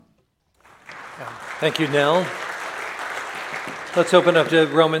Thank you, Nell. Let's open up to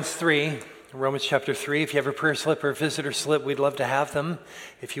Romans chapter 3. If you have a prayer slip or a visitor slip, we'd love to have them.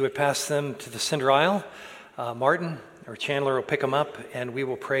 If you would pass them to the center aisle, Martin or Chandler will pick them up, and we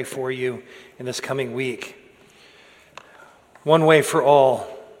will pray for you in this coming week. One way for all.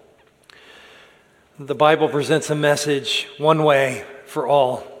 The Bible presents a message, one way for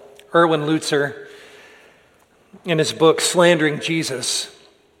all. Erwin Lutzer, in his book, Slandering Jesus,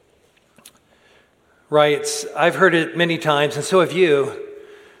 writes, I've heard it many times, and so have you.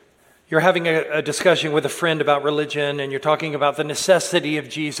 You're having a discussion with a friend about religion, and you're talking about the necessity of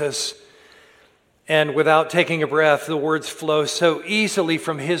Jesus, and without taking a breath, the words flow so easily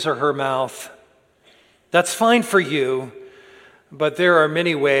from his or her mouth. That's fine for you, but there are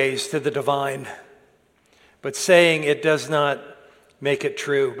many ways to the divine. But saying it does not make it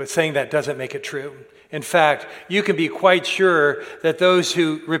true. But saying that doesn't make it true. In fact, you can be quite sure that those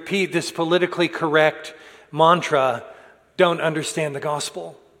who repeat this politically correct mantra don't understand the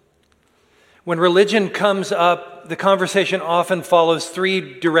gospel. When religion comes up, the conversation often follows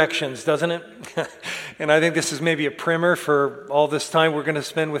three directions, doesn't it? And I think this is maybe a primer for all this time we're going to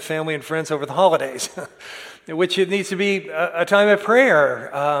spend with family and friends over the holidays, which it needs to be a time of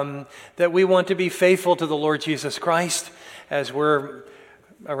prayer, that we want to be faithful to the Lord Jesus Christ as we're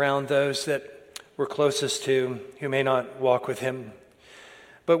around those that we're closest to who may not walk with him.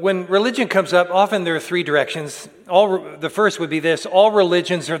 But when religion comes up, often there are three directions. The first would be this: all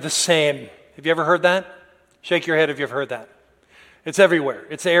religions are the same. Have you ever heard that? Shake your head if you've heard that. It's everywhere.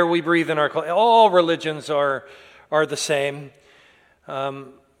 It's the air we breathe in our clothes. All religions are the same.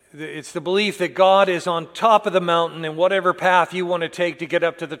 It's the belief that God is on top of the mountain, and whatever path you want to take to get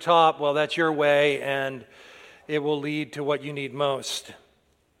up to the top, well, that's your way, and it will lead to what you need most.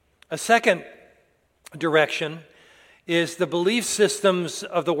 A second direction is the belief systems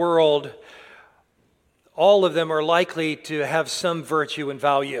of the world. All of them are likely to have some virtue and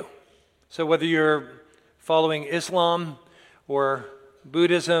value. So whether you're following Islam or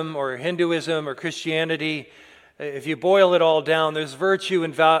Buddhism or Hinduism or Christianity, if you boil it all down, there's virtue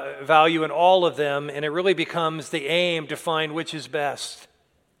and value in all of them, and it really becomes the aim to find which is best.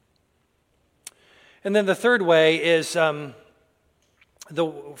 And then the third way is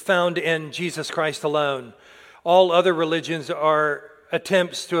found in Jesus Christ alone. All other religions are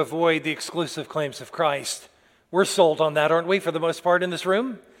attempts to avoid the exclusive claims of Christ. We're sold on that, aren't we, for the most part in this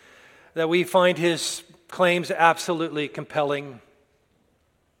room? That we find his claims absolutely compelling.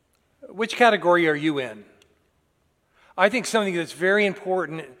 Which category are you in? I think something that's very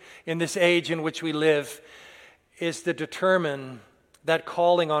important in this age in which we live is to determine that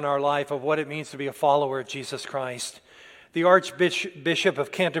calling on our life of what it means to be a follower of Jesus Christ. The Archbishop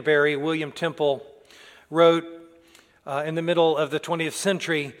of Canterbury, William Temple, wrote in the middle of the 20th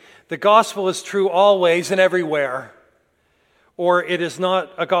century, "The gospel is true always and everywhere, or it is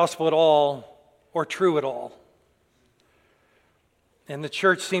not a gospel at all or true at all." And the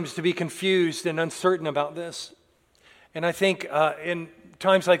church seems to be confused and uncertain about this. And I think in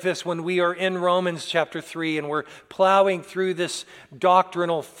times like this, when we are in Romans chapter 3 and we're plowing through this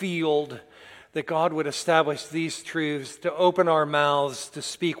doctrinal field, that God would establish these truths to open our mouths to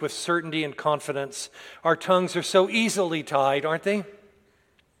speak with certainty and confidence. Our tongues are so easily tied, aren't they?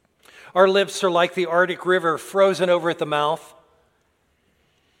 Our lips are like the Arctic River, frozen over at the mouth.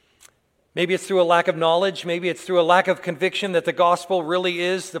 Maybe it's through a lack of knowledge. Maybe it's through a lack of conviction that the gospel really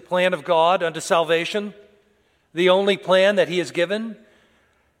is the plan of God unto salvation, the only plan that he has given.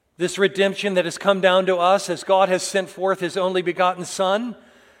 This redemption that has come down to us as God has sent forth his only begotten Son,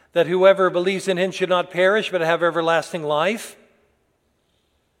 that whoever believes in him should not perish but have everlasting life.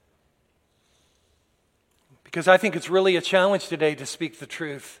 Because I think it's really a challenge today to speak the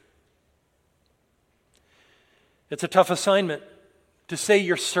truth. It's a tough assignment to say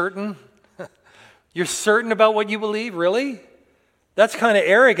you're certain. You're certain about what you believe? Really? That's kind of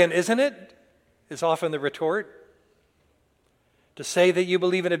arrogant, isn't it? Is often the retort. To say that you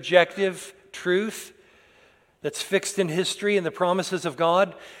believe in objective truth that's fixed in history and the promises of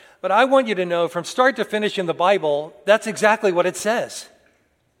God. But I want you to know from start to finish in the Bible, that's exactly what it says.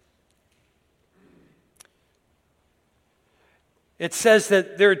 It says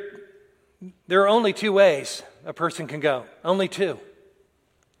that there are only two ways a person can go. Only two.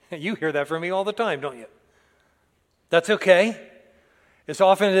 You hear that from me all the time, don't you? That's okay. As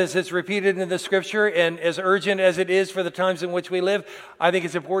often as it's repeated in the scripture and as urgent as it is for the times in which we live, I think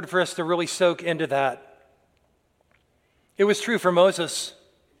it's important for us to really soak into that. It was true for Moses.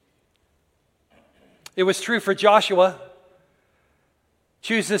 It was true for Joshua.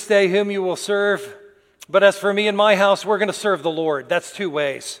 Choose this day whom you will serve. But as for me and my house, we're going to serve the Lord. That's two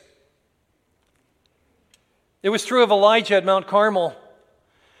ways. It was true of Elijah at Mount Carmel.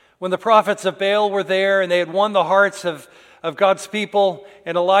 When the prophets of Baal were there and they had won the hearts of God's people,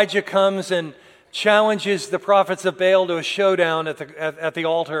 and Elijah comes and challenges the prophets of Baal to a showdown at the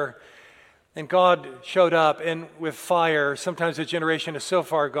altar. And God showed up, and with fire. Sometimes a generation is so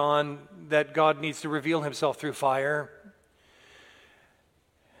far gone that God needs to reveal himself through fire.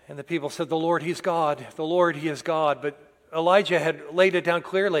 And the people said, the Lord, he's God. The Lord, he is God. But Elijah had laid it down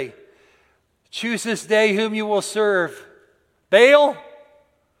clearly. Choose this day whom you will serve, Baal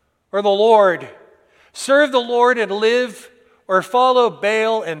or the Lord. Serve the Lord and live, or follow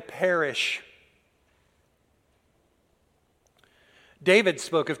Baal and perish. David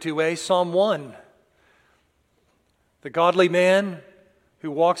spoke of two ways. Psalm 1. The godly man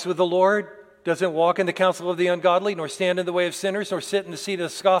who walks with the Lord doesn't walk in the counsel of the ungodly, nor stand in the way of sinners, nor sit in the seat of the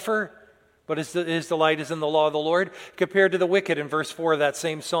scoffer, but his delight is in the law of the Lord. Compared to the wicked in verse 4 of that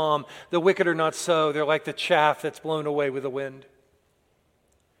same psalm, the wicked are not so. They're like the chaff that's blown away with the wind.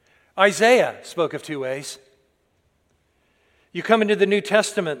 Isaiah spoke of two ways. You come into the New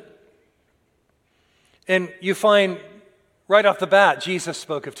Testament, and you find right off the bat, Jesus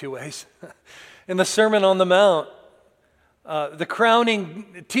spoke of two ways. In the Sermon on the Mount, the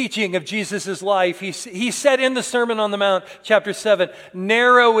crowning teaching of Jesus' life, he said in the Sermon on the Mount, chapter 7,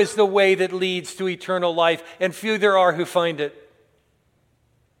 narrow is the way that leads to eternal life, and few there are who find it.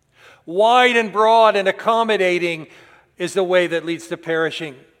 Wide and broad and accommodating is the way that leads to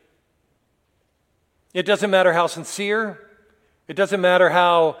perishing. It doesn't matter how sincere, it doesn't matter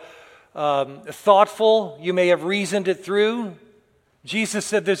how thoughtful you may have reasoned it through. Jesus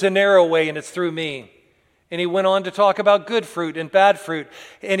said there's a narrow way and it's through me. And he went on to talk about good fruit and bad fruit.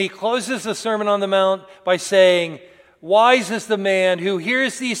 And he closes the Sermon on the Mount by saying, wise is the man who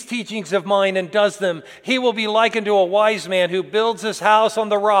hears these teachings of mine and does them. He will be likened to a wise man who builds his house on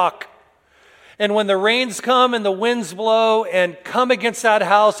the rock. And when the rains come and the winds blow and come against that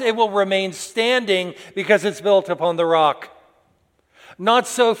house, it will remain standing because it's built upon the rock. Not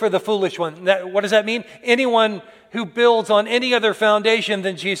so for the foolish one. What does that mean? Anyone who builds on any other foundation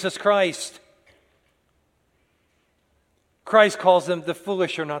than Jesus Christ. Christ calls them the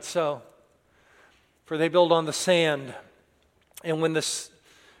foolish are not so. For they build on the sand. And when the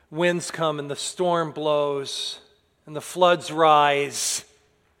winds come and the storm blows and the floods rise,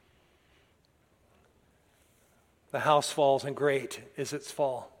 the house falls, and great is its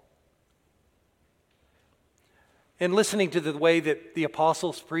fall. And listening to the way that the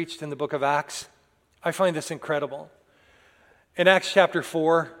apostles preached in the book of Acts, I find this incredible. In Acts chapter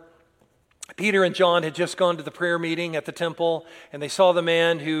 4, Peter and John had just gone to the prayer meeting at the temple, and they saw the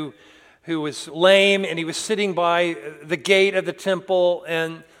man who was lame, and he was sitting by the gate of the temple,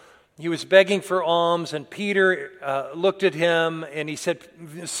 and he was begging for alms. And Peter looked at him, and he said,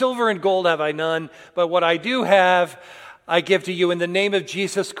 silver and gold have I none, but what I do have I give to you. In the name of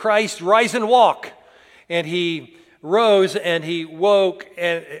Jesus Christ, rise and walk. And he rose and he woke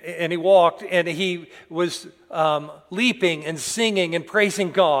and he walked, and he was leaping and singing and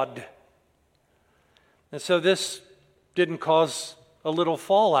praising God. And so this didn't cause a little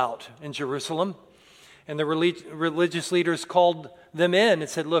fallout in Jerusalem. And the religious leaders called them in and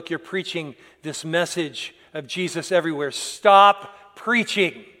said, look, you're preaching this message of Jesus everywhere. Stop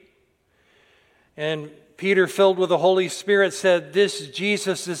preaching. And Peter, filled with the Holy Spirit, said, this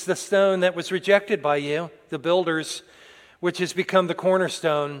Jesus is the stone that was rejected by you, the builders, which has become the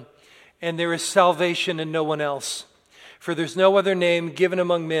cornerstone, and there is salvation in no one else. For there's no other name given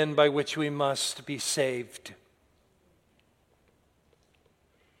among men by which we must be saved.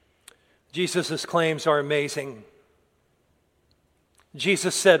 Jesus' claims are amazing.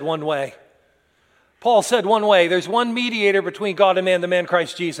 Jesus said one way. Paul said one way. There's one mediator between God and man, the man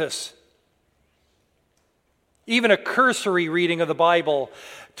Christ Jesus. Even a cursory reading of the Bible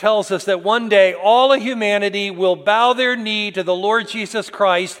tells us that one day all of humanity will bow their knee to the Lord Jesus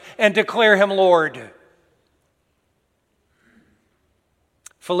Christ and declare him Lord.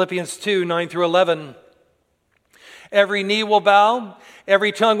 Philippians 2, 9 through 11. Every knee will bow,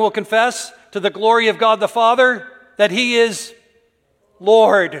 every tongue will confess to the glory of God the Father that he is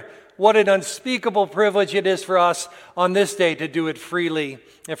Lord. What an unspeakable privilege it is for us on this day to do it freely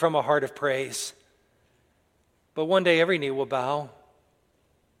and from a heart of praise. But one day every knee will bow.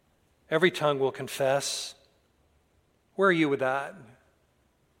 Every tongue will confess. Where are you with that?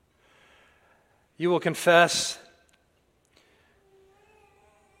 You will confess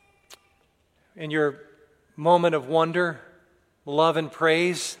in your moment of wonder, love, and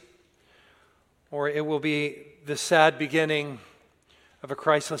praise, or it will be the sad beginning of a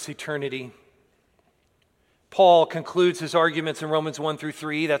Christless eternity. Paul concludes his arguments in Romans 1 through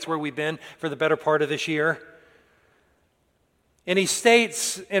 3. That's where we've been for the better part of this year. And he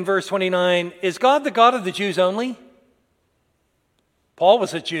states in verse 29, is God the God of the Jews only? Paul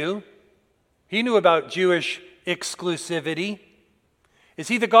was a Jew. He knew about Jewish exclusivity. Is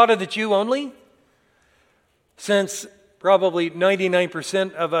he the God of the Jew only? Since probably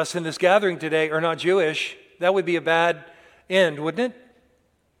 99% of us in this gathering today are not Jewish, that would be a bad end, wouldn't it?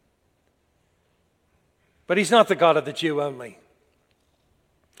 But he's not the God of the Jew only.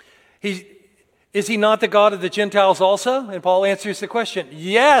 Is he not the God of the Gentiles also? And Paul answers the question,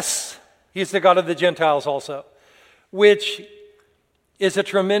 yes, he's the God of the Gentiles also, which is a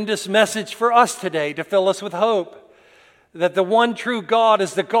tremendous message for us today to fill us with hope that the one true God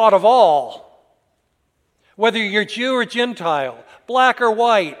is the God of all. Whether you're Jew or Gentile, black or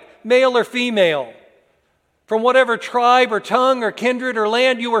white, male or female, from whatever tribe or tongue or kindred or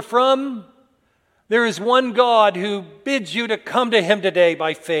land you are from, there is one God who bids you to come to him today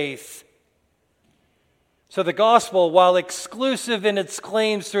by faith. So the gospel, while exclusive in its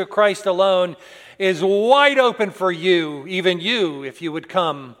claims through Christ alone, is wide open for you, even you, if you would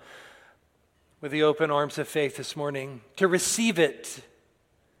come with the open arms of faith this morning, to receive it,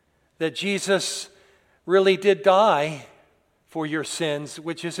 that Jesus really did die for your sins,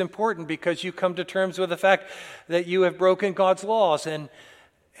 which is important because you come to terms with the fact that you have broken God's laws and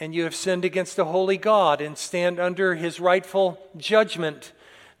you have sinned against a holy God and stand under his rightful judgment,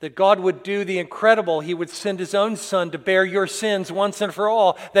 that God would do the incredible. He would send his own Son to bear your sins once and for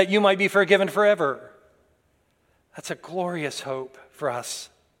all, that you might be forgiven forever. That's a glorious hope for us.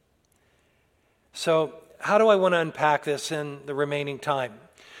 So how do I want to unpack this in the remaining time?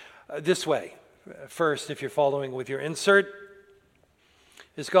 This way. First, if you're following with your insert,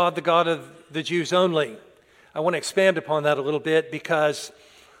 is God the God of the Jews only? I want to expand upon that a little bit because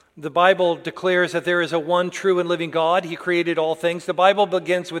the Bible declares that there is a one true and living God. He created all things. The Bible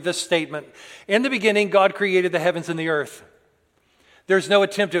begins with this statement. In the beginning, God created the heavens and the earth. There's no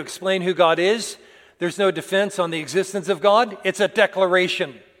attempt to explain who God is. There's no defense on the existence of God. It's a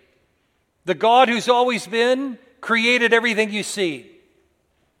declaration. The God who's always been created everything you see.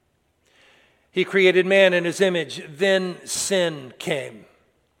 He created man in his image. Then sin came.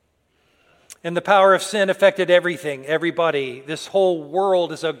 And the power of sin affected everything, everybody. This whole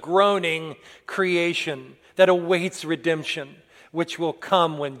world is a groaning creation that awaits redemption, which will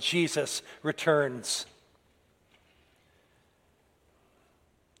come when Jesus returns.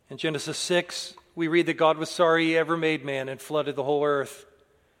 In Genesis 6, we read that God was sorry he ever made man and flooded the whole earth.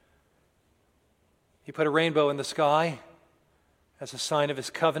 He put a rainbow in the sky as a sign of his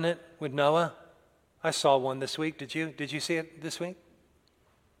covenant with Noah. I saw one this week. Did you? Did you see it this week?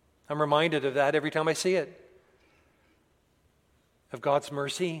 I'm reminded of that every time I see it. Of God's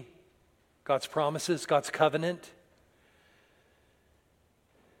mercy, God's promises, God's covenant.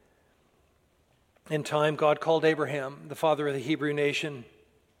 In time, God called Abraham, the father of the Hebrew nation.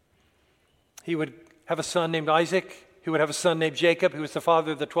 He would have a son named Isaac. He would have a son named Jacob, who was the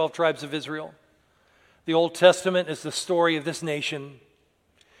father of the 12 tribes of Israel. The Old Testament is the story of this nation.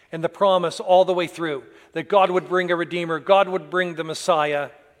 And the promise all the way through that God would bring a Redeemer, God would bring the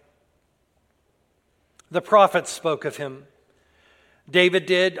Messiah. The prophets spoke of him. David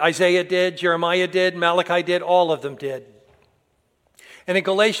did, Isaiah did, Jeremiah did, Malachi did, all of them did. And in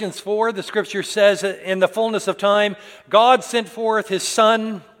Galatians 4, the scripture says, in the fullness of time, God sent forth his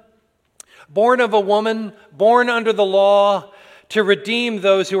Son, born of a woman, born under the law, to redeem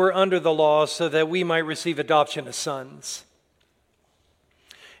those who are under the law so that we might receive adoption as sons.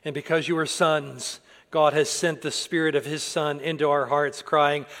 And because you are sons, God has sent the Spirit of his Son into our hearts,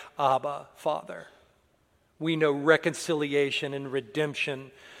 crying, Abba, Father. We know reconciliation and redemption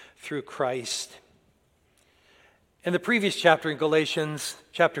through Christ. In the previous chapter in Galatians,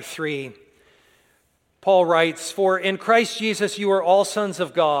 chapter 3, Paul writes, for in Christ Jesus you are all sons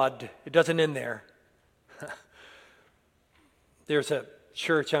of God. It doesn't end there. There's a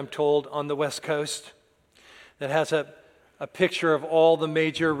church, I'm told, on the West Coast that has a picture of all the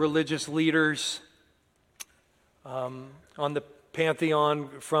major religious leaders on the pantheon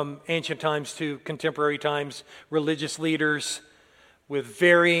from ancient times to contemporary times, religious leaders with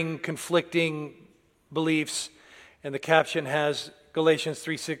varying, conflicting beliefs. And the caption has Galatians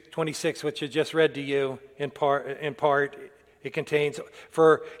 3:26, which I just read to you in part. It contains,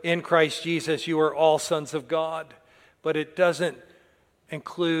 for in Christ Jesus you are all sons of God. But it doesn't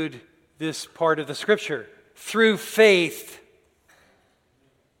include this part of the scripture. Through faith,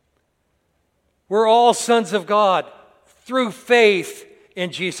 we're all sons of God. Through faith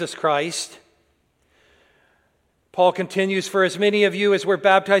in Jesus Christ. Paul continues, for as many of you as were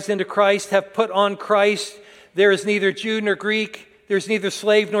baptized into Christ have put on Christ. There is neither Jew nor Greek. There's neither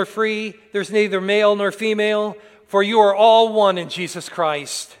slave nor free. There's neither male nor female. for you are all one in Jesus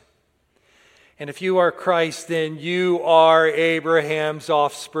Christ. And if you are Christ, then you are Abraham's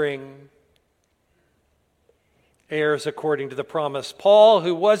offspring, heirs according to the promise. Paul,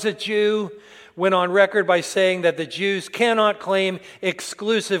 who was a Jew, went on record by saying that the Jews cannot claim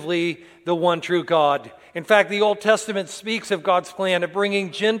exclusively the one true God. In fact, the Old Testament speaks of God's plan of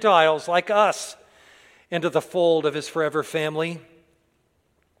bringing Gentiles like us into the fold of his forever family.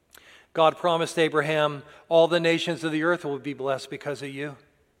 God promised Abraham, all the nations of the earth will be blessed because of you.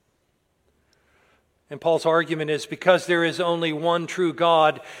 And Paul's argument is because there is only one true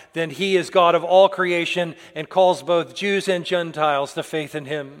God, then he is God of all creation and calls both Jews and Gentiles to faith in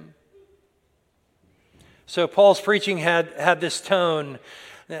him. So Paul's preaching had this tone.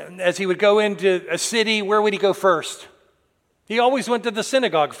 As he would go into a city, where would he go first? He always went to the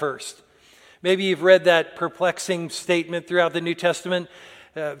synagogue first. Maybe you've read that perplexing statement throughout the New Testament,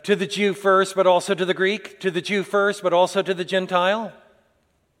 to the Jew first, but also to the Greek, to the Jew first, but also to the Gentile.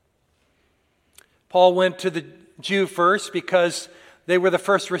 Paul went to the Jew first because they were the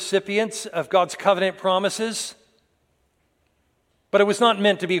first recipients of God's covenant promises. But it was not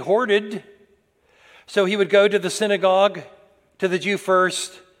meant to be hoarded. So he would go to the synagogue, to the Jew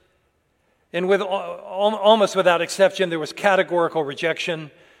first, and with almost without exception, there was categorical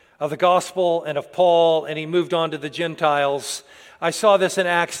rejection of the gospel and of Paul, and he moved on to the Gentiles. I saw this in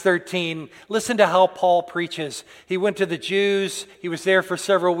Acts 13. Listen to how Paul preaches. He went to the Jews. He was there for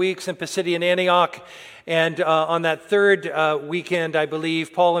several weeks in Pisidian Antioch. And on that third weekend, I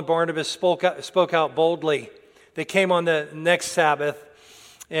believe, Paul and Barnabas spoke out boldly. They came on the next Sabbath,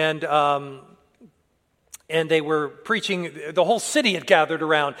 and they were preaching. The whole city had gathered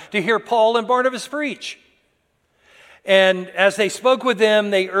around to hear Paul and Barnabas preach. And as they spoke with them,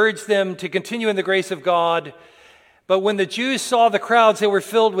 they urged them to continue in the grace of God. But when the Jews saw the crowds, they were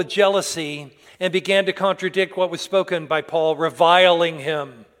filled with jealousy and began to contradict what was spoken by Paul, reviling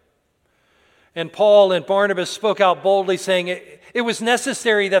him. And Paul and Barnabas spoke out boldly, saying, it was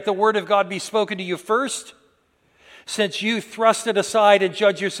necessary that the word of God be spoken to you first, since you thrust it aside and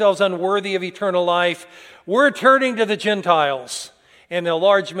judge yourselves unworthy of eternal life. We're turning to the Gentiles. And a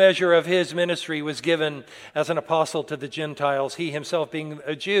large measure of his ministry was given as an apostle to the Gentiles, he himself being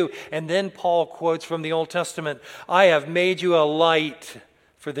a Jew. And then Paul quotes from the Old Testament, I have made you a light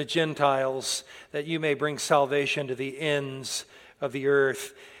for the Gentiles, that you may bring salvation to the ends of the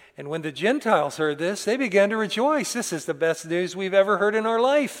earth. And when the Gentiles heard this, they began to rejoice. This is the best news we've ever heard in our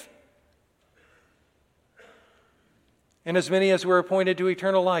life. And as many as were appointed to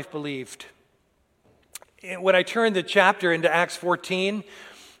eternal life believed. When I turned the chapter into Acts 14,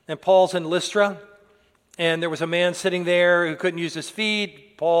 and Paul's in Lystra, and there was a man sitting there who couldn't use his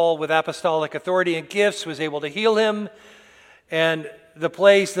feet. Paul, with apostolic authority and gifts, was able to heal him. And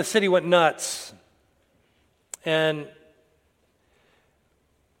the city went nuts. And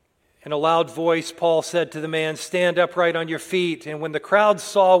in a loud voice, Paul said to the man, stand upright on your feet. And when the crowd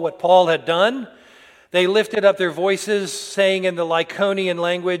saw what Paul had done, they lifted up their voices, saying in the Lycaonian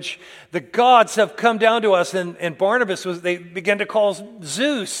language, the gods have come down to us. And Barnabas, they began to call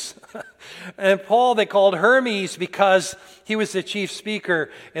Zeus. And Paul they called Hermes because he was the chief speaker.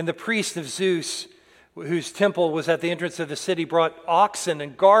 And the priest of Zeus, whose temple was at the entrance of the city, brought oxen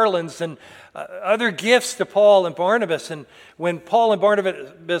and garlands and other gifts to Paul and Barnabas. And when Paul and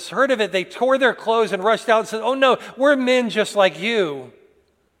Barnabas heard of it, they tore their clothes and rushed out and said, oh no, we're men just like you.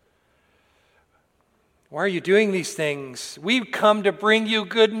 Why are you doing these things? We've come to bring you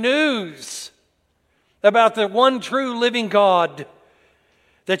good news about the one true living God,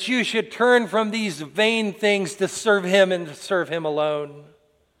 that you should turn from these vain things to serve him and to serve him alone.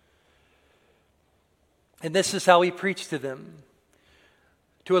 And this is how he preached to them.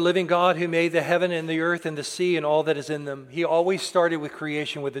 To a living God who made the heaven and the earth and the sea and all that is in them. He always started with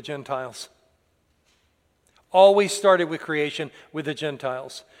creation with the Gentiles. Always started with creation with the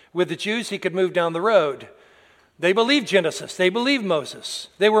Gentiles. With the Jews, he could move down the road. They believed Genesis. They believed Moses.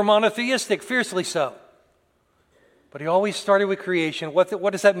 They were monotheistic, fiercely so. But he always started with creation.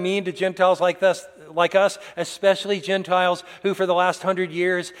 What does that mean to Gentiles like us, especially Gentiles who for the last 100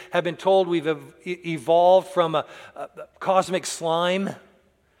 years have been told we've evolved from a cosmic slime?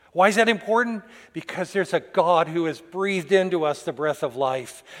 Why is that important? Because there's a God who has breathed into us the breath of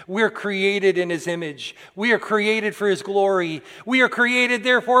life. We're created in his image. We are created for his glory. We are created,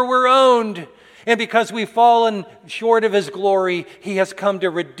 therefore we're owned. And because we've fallen short of his glory, he has come to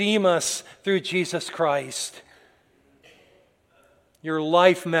redeem us through Jesus Christ. Your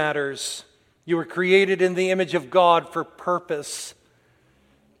life matters. You were created in the image of God for purpose.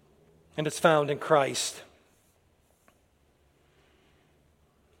 And it's found in Christ.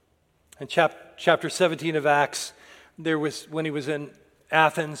 In chapter 17 of Acts, When he was in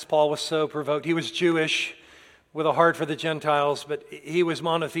Athens, Paul was so provoked. He was Jewish with a heart for the Gentiles, but he was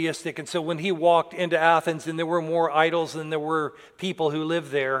monotheistic. And so when he walked into Athens and there were more idols than there were people who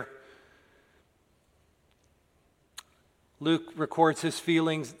lived there, Luke records his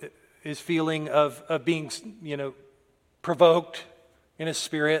feeling of being, provoked in his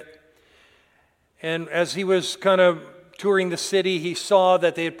spirit. And as he was kind of touring the city, he saw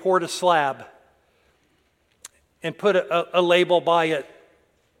that they had poured a slab and put a label by it,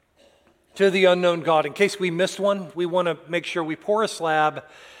 to the unknown God. In case we missed one, we want to make sure we pour a slab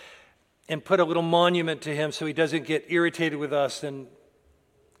and put a little monument to him so he doesn't get irritated with us and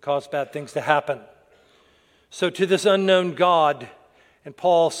cause bad things to happen. So to this unknown God, and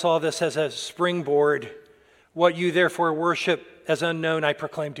Paul saw this as a springboard, what you therefore worship as unknown, I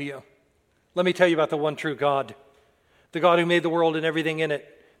proclaim to you. Let me tell you about the one true God, the God who made the world and everything in it,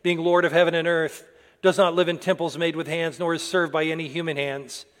 being Lord of heaven and earth, does not live in temples made with hands, nor is served by any human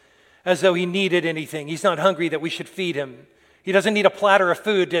hands, as though he needed anything. He's not hungry that we should feed him. He doesn't need a platter of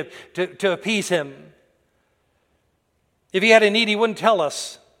food to appease him. If he had a need, he wouldn't tell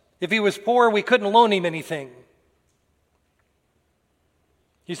us. If he was poor, we couldn't loan him anything.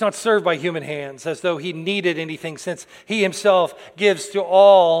 He's not served by human hands as though he needed anything, since he himself gives to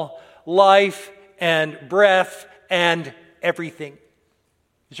all life and breath and everything.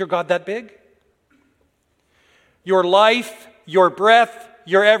 Is your God that big? Your life, your breath,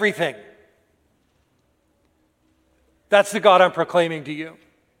 your everything. That's the God I'm proclaiming to you.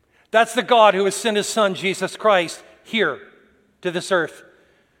 That's the God who has sent his Son, Jesus Christ, here to this earth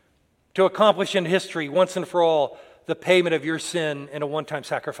to accomplish in history, once and for all, the payment of your sin in a one-time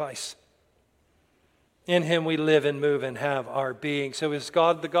sacrifice. In him we live and move and have our being. So is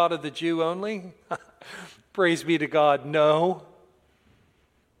God the God of the Jew only? Praise be to God. No.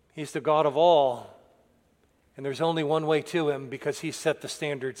 He's the God of all. And there's only one way to him because he set the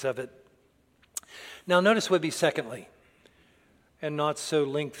standards of it. Now notice with me secondly, and not so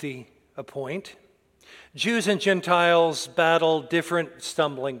lengthy a point, Jews and Gentiles battle different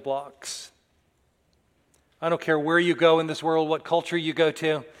stumbling blocks. I don't care where you go in this world, what culture you go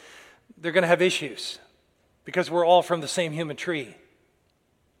to, they're going to have issues because we're all from the same human tree.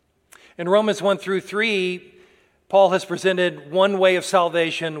 In Romans 1 through 3, Paul has presented one way of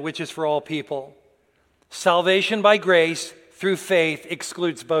salvation, which is for all people. Salvation by grace through faith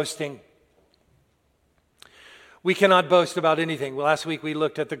excludes boasting. We cannot boast about anything. Last week we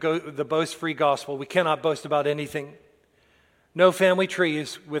looked at the boast-free gospel. We cannot boast about anything. No family tree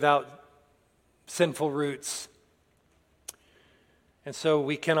is without sinful roots. And so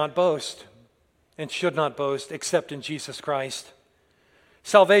we cannot boast and should not boast except in Jesus Christ.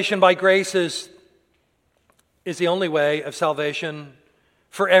 Salvation by grace is the only way of salvation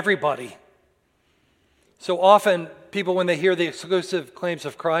for everybody. So often, people, when they hear the exclusive claims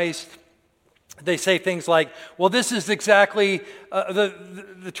of Christ, they say things like, well, this is exactly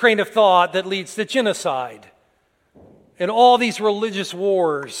the train of thought that leads to genocide and all these religious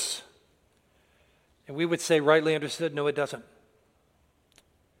wars. And we would say, rightly understood, no, it doesn't.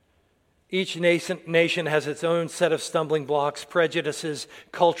 Each nation has its own set of stumbling blocks, prejudices,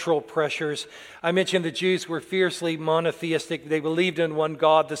 cultural pressures. I mentioned the Jews were fiercely monotheistic. They believed in one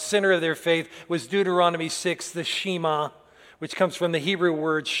God. The center of their faith was Deuteronomy 6, the Shema, which comes from the Hebrew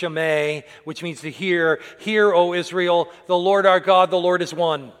word shemay, which means to hear. Hear, O Israel, the Lord our God, the Lord is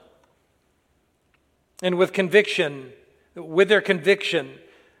one. And with their conviction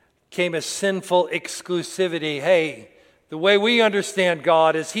came a sinful exclusivity. Hey, the way we understand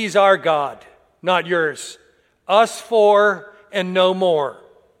God is he's our God, not yours. Us for and no more.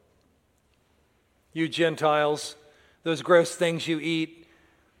 You Gentiles, those gross things you eat,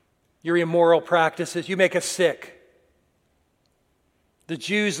 your immoral practices, you make us sick. The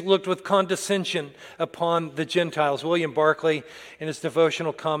Jews looked with condescension upon the Gentiles. William Barclay, in his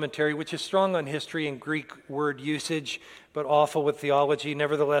devotional commentary, which is strong on history and Greek word usage, but awful with theology,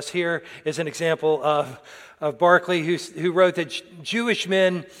 nevertheless, here is an example of Barclay, who wrote that Jewish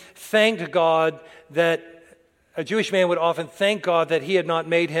men thanked God that a Jewish man would often thank God that he had not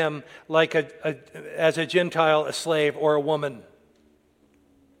made him like as a Gentile, a slave, or a woman.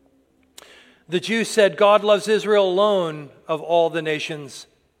 The Jews said, God loves Israel alone of all the nations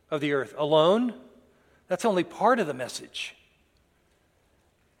of the earth. Alone? That's only part of the message.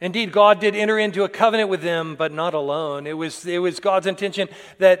 Indeed, God did enter into a covenant with them, but not alone. It was God's intention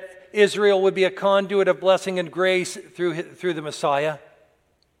that Israel would be a conduit of blessing and grace through the Messiah.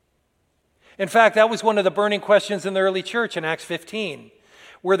 In fact, that was one of the burning questions in the early church in Acts 15,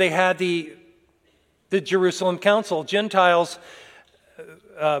 where they had the Jerusalem Council. Gentiles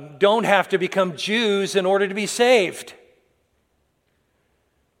don't have to become Jews in order to be saved.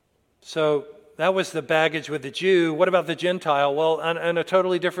 So that was the baggage with the Jew. What about the Gentile? Well, on a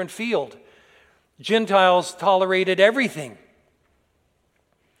totally different field. Gentiles tolerated everything.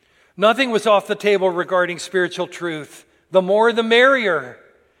 Nothing was off the table regarding spiritual truth. The more, the merrier.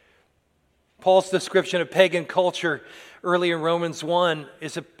 Paul's description of pagan culture early in Romans 1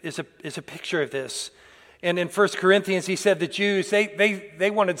 is a picture of this. And in 1 Corinthians, he said the Jews,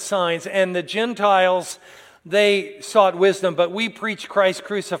 they wanted signs, and the Gentiles, they sought wisdom, but we preach Christ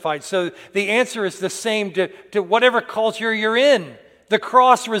crucified. So the answer is the same to whatever culture you're in. The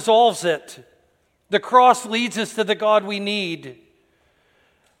cross resolves it. The cross leads us to the God we need.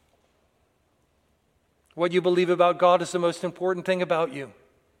 What you believe about God is the most important thing about you.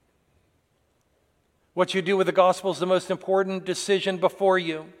 What you do with the gospel is the most important decision before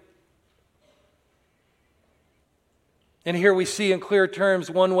you. And here we see in clear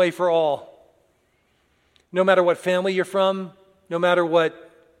terms one way for all. No matter what family you're from, no matter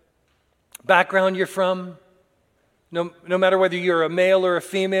what background you're from, no matter whether you're a male or a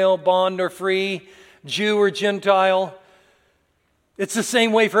female, bond or free, Jew or Gentile, it's the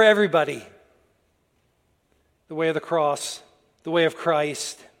same way for everybody. The way of the cross, the way of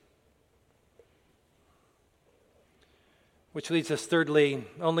Christ. Which leads us thirdly,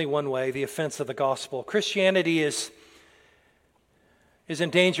 only one way, the offense of the gospel. Christianity is in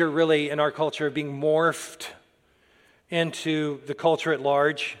danger really in our culture of being morphed into the culture at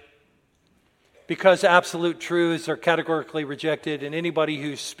large because absolute truths are categorically rejected, and anybody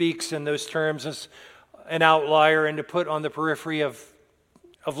who speaks in those terms is an outlier and to put on the periphery of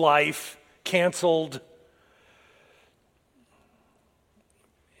life, canceled.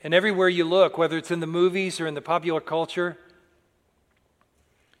 And everywhere you look, whether it's in the movies or in the popular culture,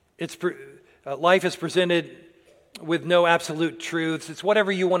 life is presented with no absolute truths. It's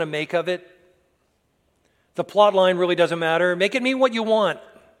whatever you want to make of it. The plot line really doesn't matter. Make it mean what you want.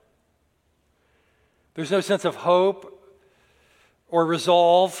 There's no sense of hope or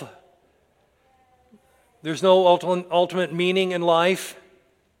resolve. There's no ultimate meaning in life.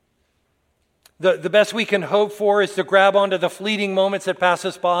 The best we can hope for is to grab onto the fleeting moments that pass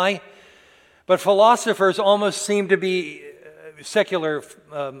us by. But philosophers almost seem to be, secular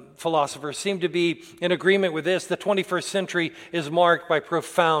philosophers seem to be in agreement with this. The 21st century is marked by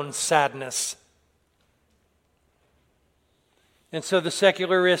profound sadness. And so the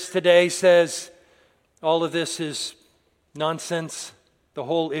secularist today says all of this is nonsense, the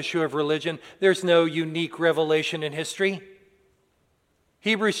whole issue of religion. There's no unique revelation in history.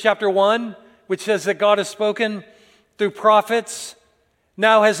 Hebrews chapter 1, which says that God has spoken through prophets,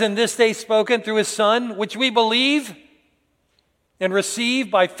 now has in this day spoken through his Son, which we believe and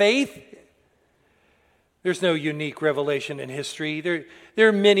receive by faith. There's no unique revelation in history. There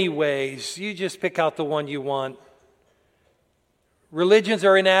are many ways. You just pick out the one you want. Religions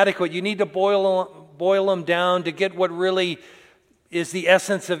are inadequate. You need to boil them down to get what really is the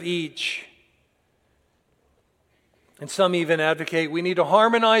essence of each. And some even advocate we need to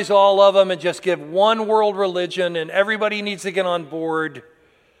harmonize all of them and just give one world religion and everybody needs to get on board.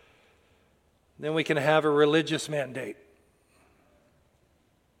 Then we can have a religious mandate.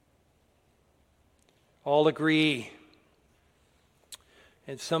 All agree.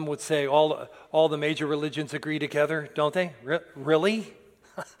 And some would say all the major religions agree together, don't they? Really?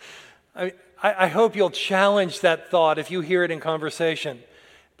 I hope you'll challenge that thought if you hear it in conversation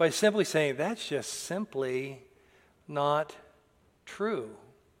by simply saying, that's just simply not true.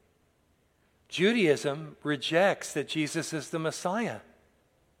 Judaism rejects that Jesus is the Messiah.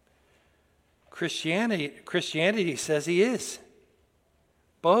 Christianity says he is.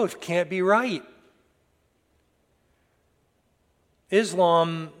 Both can't be right.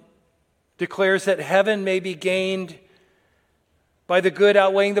 Islam declares that heaven may be gained by the good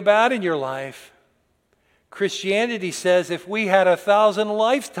outweighing the bad in your life. Christianity says if we had 1,000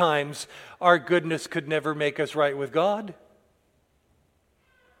 lifetimes, our goodness could never make us right with God.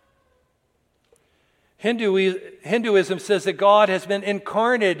 Hinduism says that God has been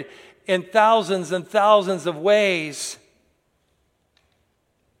incarnate in thousands and thousands of ways.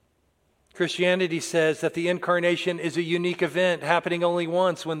 Christianity says that the incarnation is a unique event happening only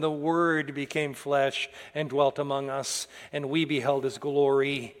once when the Word became flesh and dwelt among us, and we beheld his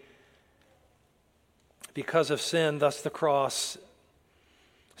glory. Because of sin, thus the cross.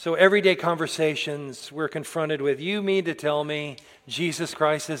 So everyday conversations we're confronted with, you mean to tell me Jesus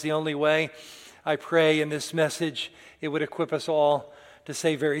Christ is the only way? I pray in this message it would equip us all to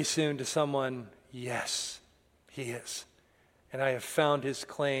say very soon to someone, yes, he is. And I have found his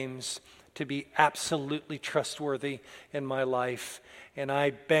claims to be absolutely trustworthy in my life. and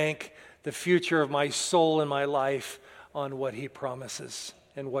I bank the future of my soul and my life on what he promises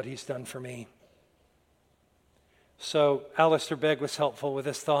and what he's done for me. So Alistair Begg was helpful with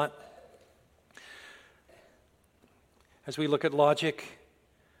this thought. As we look at logic,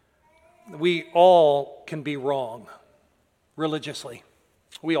 we all can be wrong religiously.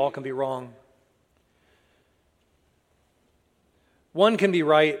 We all can be wrong. One can be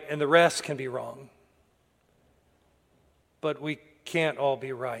right and the rest can be wrong. But we can't all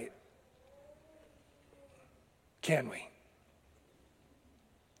be right. Can we?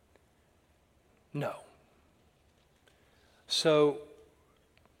 No. So,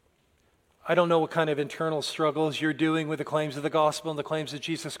 I don't know what kind of internal struggles you're doing with the claims of the gospel and the claims of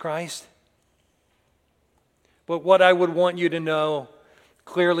Jesus Christ. But what I would want you to know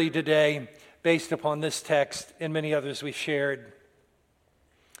clearly today, based upon this text and many others we've shared,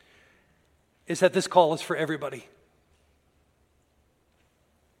 is that this call is for everybody.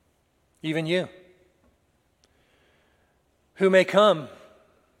 Even you. Who may come,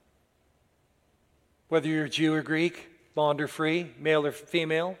 whether you're Jew or Greek, bond or free, male or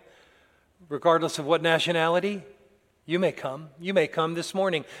female, regardless of what nationality, you may come. You may come this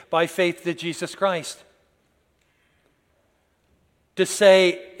morning by faith to Jesus Christ. To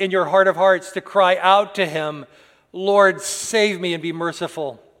say in your heart of hearts, to cry out to him, Lord, save me and be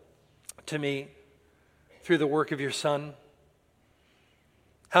merciful to me through the work of your Son.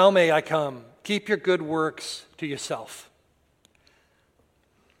 How may I come? Keep your good works to yourself.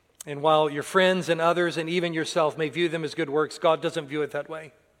 And while your friends and others and even yourself may view them as good works, God doesn't view it that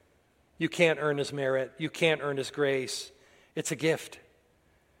way. You can't earn his merit. You can't earn his grace. It's a gift.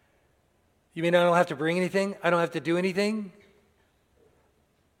 You mean I don't have to bring anything? I don't have to do anything?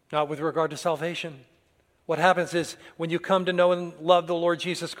 Not with regard to salvation. What happens is when you come to know and love the Lord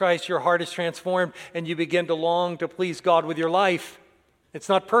Jesus Christ, your heart is transformed and you begin to long to please God with your life. It's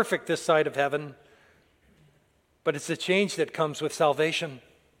not perfect this side of heaven, but it's a change that comes with salvation.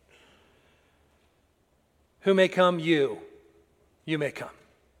 Who may come? You. You may come.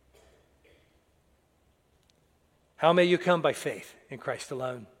 How may you come? By faith in Christ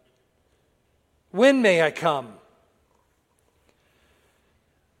alone. When may I come?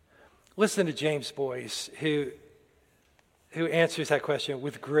 Listen to James Boyce, who answers that question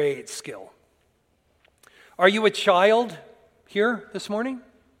with great skill. Are you a child here this morning?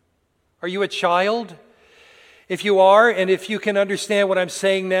 Are you a child? If you are, and if you can understand what I'm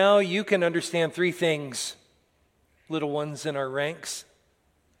saying now, you can understand three things, little ones in our ranks.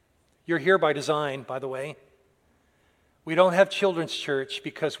 You're here by design, by the way. We don't have children's church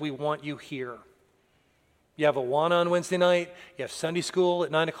because we want you here. You have Awana on Wednesday night. You have Sunday school at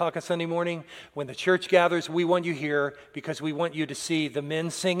 9 o'clock on Sunday morning. When the church gathers, we want you here because we want you to see the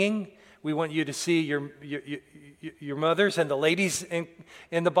men singing. We want you to see your mothers and the ladies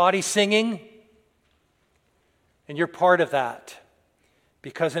in the body singing. And you're part of that.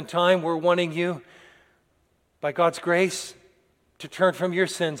 Because in time, we're wanting you, by God's grace, to turn from your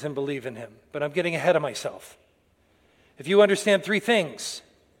sins and believe in him. But I'm getting ahead of myself. If you understand three things,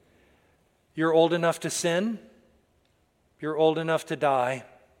 you're old enough to sin, you're old enough to die,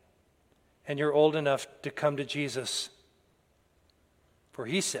 and you're old enough to come to Jesus. For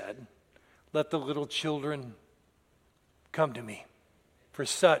he said, let the little children come to me, for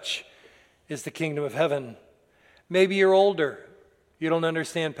such is the kingdom of heaven. Maybe you're older. You don't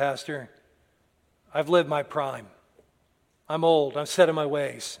understand, Pastor. I've lived my prime. I'm old. I'm set in my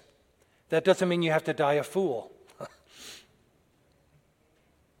ways. That doesn't mean you have to die a fool.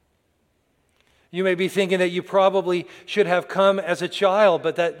 You may be thinking that you probably should have come as a child,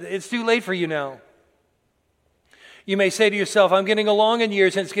 but that it's too late for you now. You may say to yourself, I'm getting along in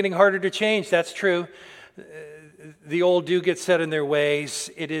years and it's getting harder to change. That's true. The old do get set in their ways.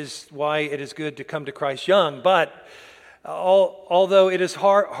 It is why it is good to come to Christ young. But although it is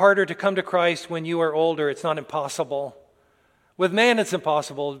harder to come to Christ when you are older, it's not impossible. With man it's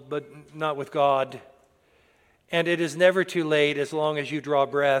impossible, but not with God. And it is never too late as long as you draw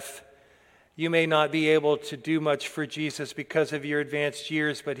breath. You may not be able to do much for Jesus because of your advanced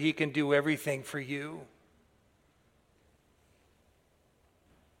years, but he can do everything for you.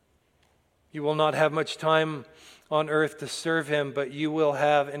 You will not have much time on earth to serve him, but you will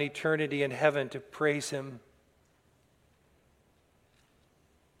have an eternity in heaven to praise him.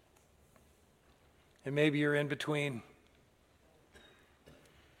 And maybe you're in between.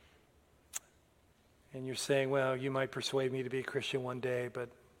 And you're saying, well, you might persuade me to be a Christian one day, but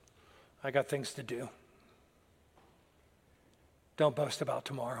I got things to do. Don't boast about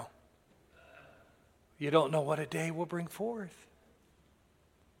tomorrow. You don't know what a day will bring forth.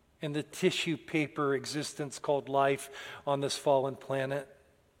 in the tissue paper existence called life on this fallen planet.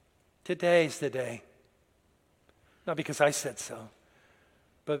 Today's the day. Not because I said so,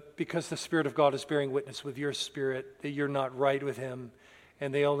 but because the Spirit of God is bearing witness with your spirit that you're not right with him,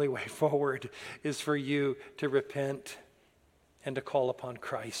 and the only way forward is for you to repent and to call upon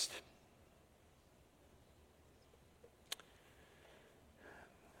Christ.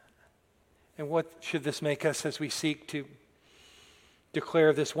 And what should this make us as we seek to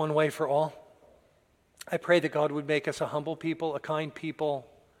declare this one way for all? I pray that God would make us a humble people, a kind people,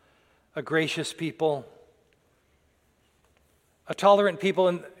 a gracious people, a tolerant people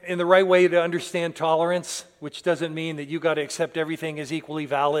in the right way to understand tolerance, which doesn't mean that you got to accept everything as equally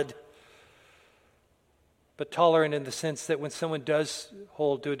valid, but tolerant in the sense that when someone does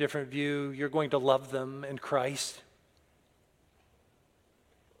hold to a different view, you're going to love them in Christ.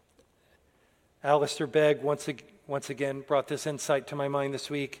 Alistair Begg once again brought this insight to my mind this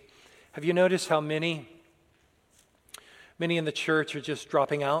week. Have you noticed how many in the church are just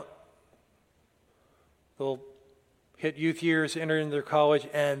dropping out? They'll hit youth years, enter into their college,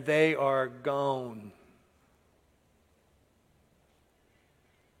 and they are gone.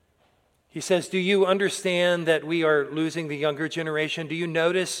 He says, do you understand that we are losing the younger generation? Do you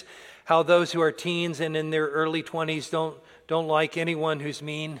notice how those who are teens and in their early 20s don't like anyone who's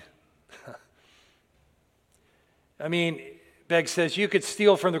mean? I mean, Begg says you could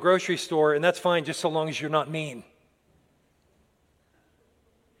steal from the grocery store, and that's fine just so long as you're not mean.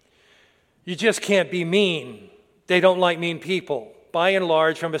 You just can't be mean. They don't like mean people. By and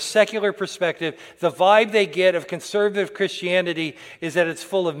large, from a secular perspective, the vibe they get of conservative Christianity is that it's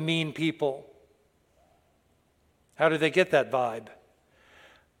full of mean people. How do they get that vibe?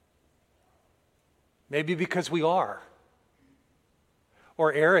 Maybe because we are.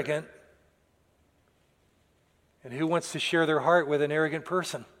 Or arrogant. And who wants to share their heart with an arrogant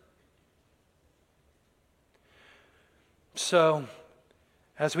person? So,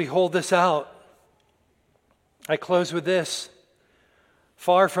 as we hold this out, I close with this.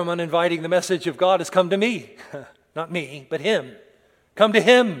 Far from uninviting, the message of God has come to me. Not me, but him. Come to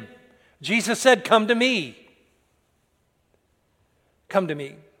him. Jesus said, come to me. Come to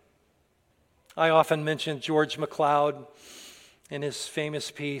me. I often mention George MacLeod in his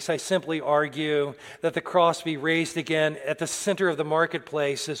famous piece. I simply argue that the cross be raised again at the center of the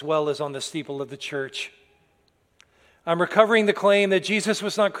marketplace as well as on the steeple of the church. I'm recovering the claim that Jesus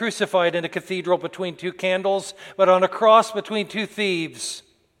was not crucified in a cathedral between two candles, but on a cross between two thieves,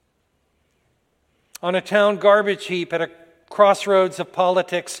 on a town garbage heap at a crossroads of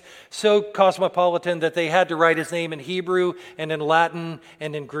politics, so cosmopolitan that they had to write his name in Hebrew and in Latin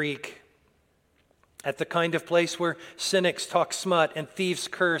and in Greek. At the kind of place where cynics talk smut and thieves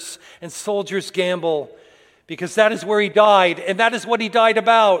curse and soldiers gamble, because that is where he died, and that is what he died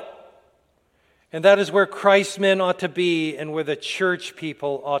about. And that is where Christ's men ought to be and where the church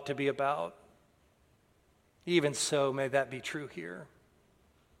people ought to be about. Even so, may that be true here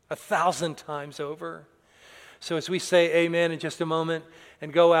 1,000 times over. So as we say amen in just a moment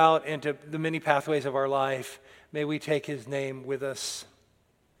and go out into the many pathways of our life, may we take his name with us.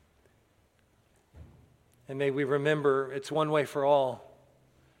 And may we remember it's one way for all.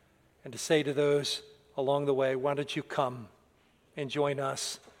 And to say to those along the way, why don't you come and join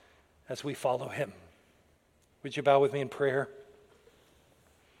us as we follow him? Would you bow with me in prayer?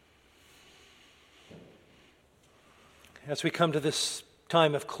 As we come to this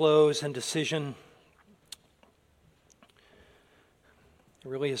time of close and decision, it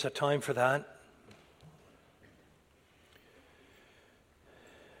really is a time for that.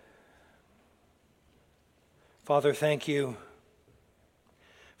 Father, thank you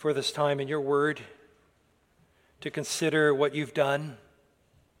for this time in your word to consider what you've done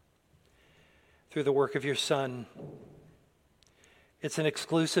through the work of your Son. It's an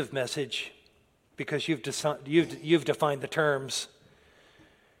exclusive message because you've defined the terms.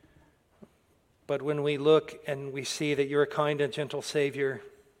 But when we look and we see that you're a kind and gentle Savior,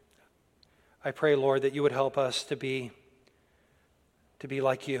 I pray, Lord, that you would help us to be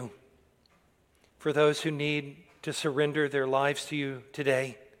like you. For those who need to surrender their lives to you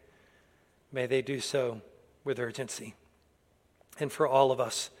today, may they do so with urgency. And for all of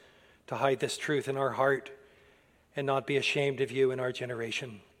us to hide this truth in our heart and not be ashamed of you in our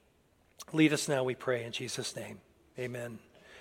generation. Lead us now, we pray, in Jesus' name. Amen.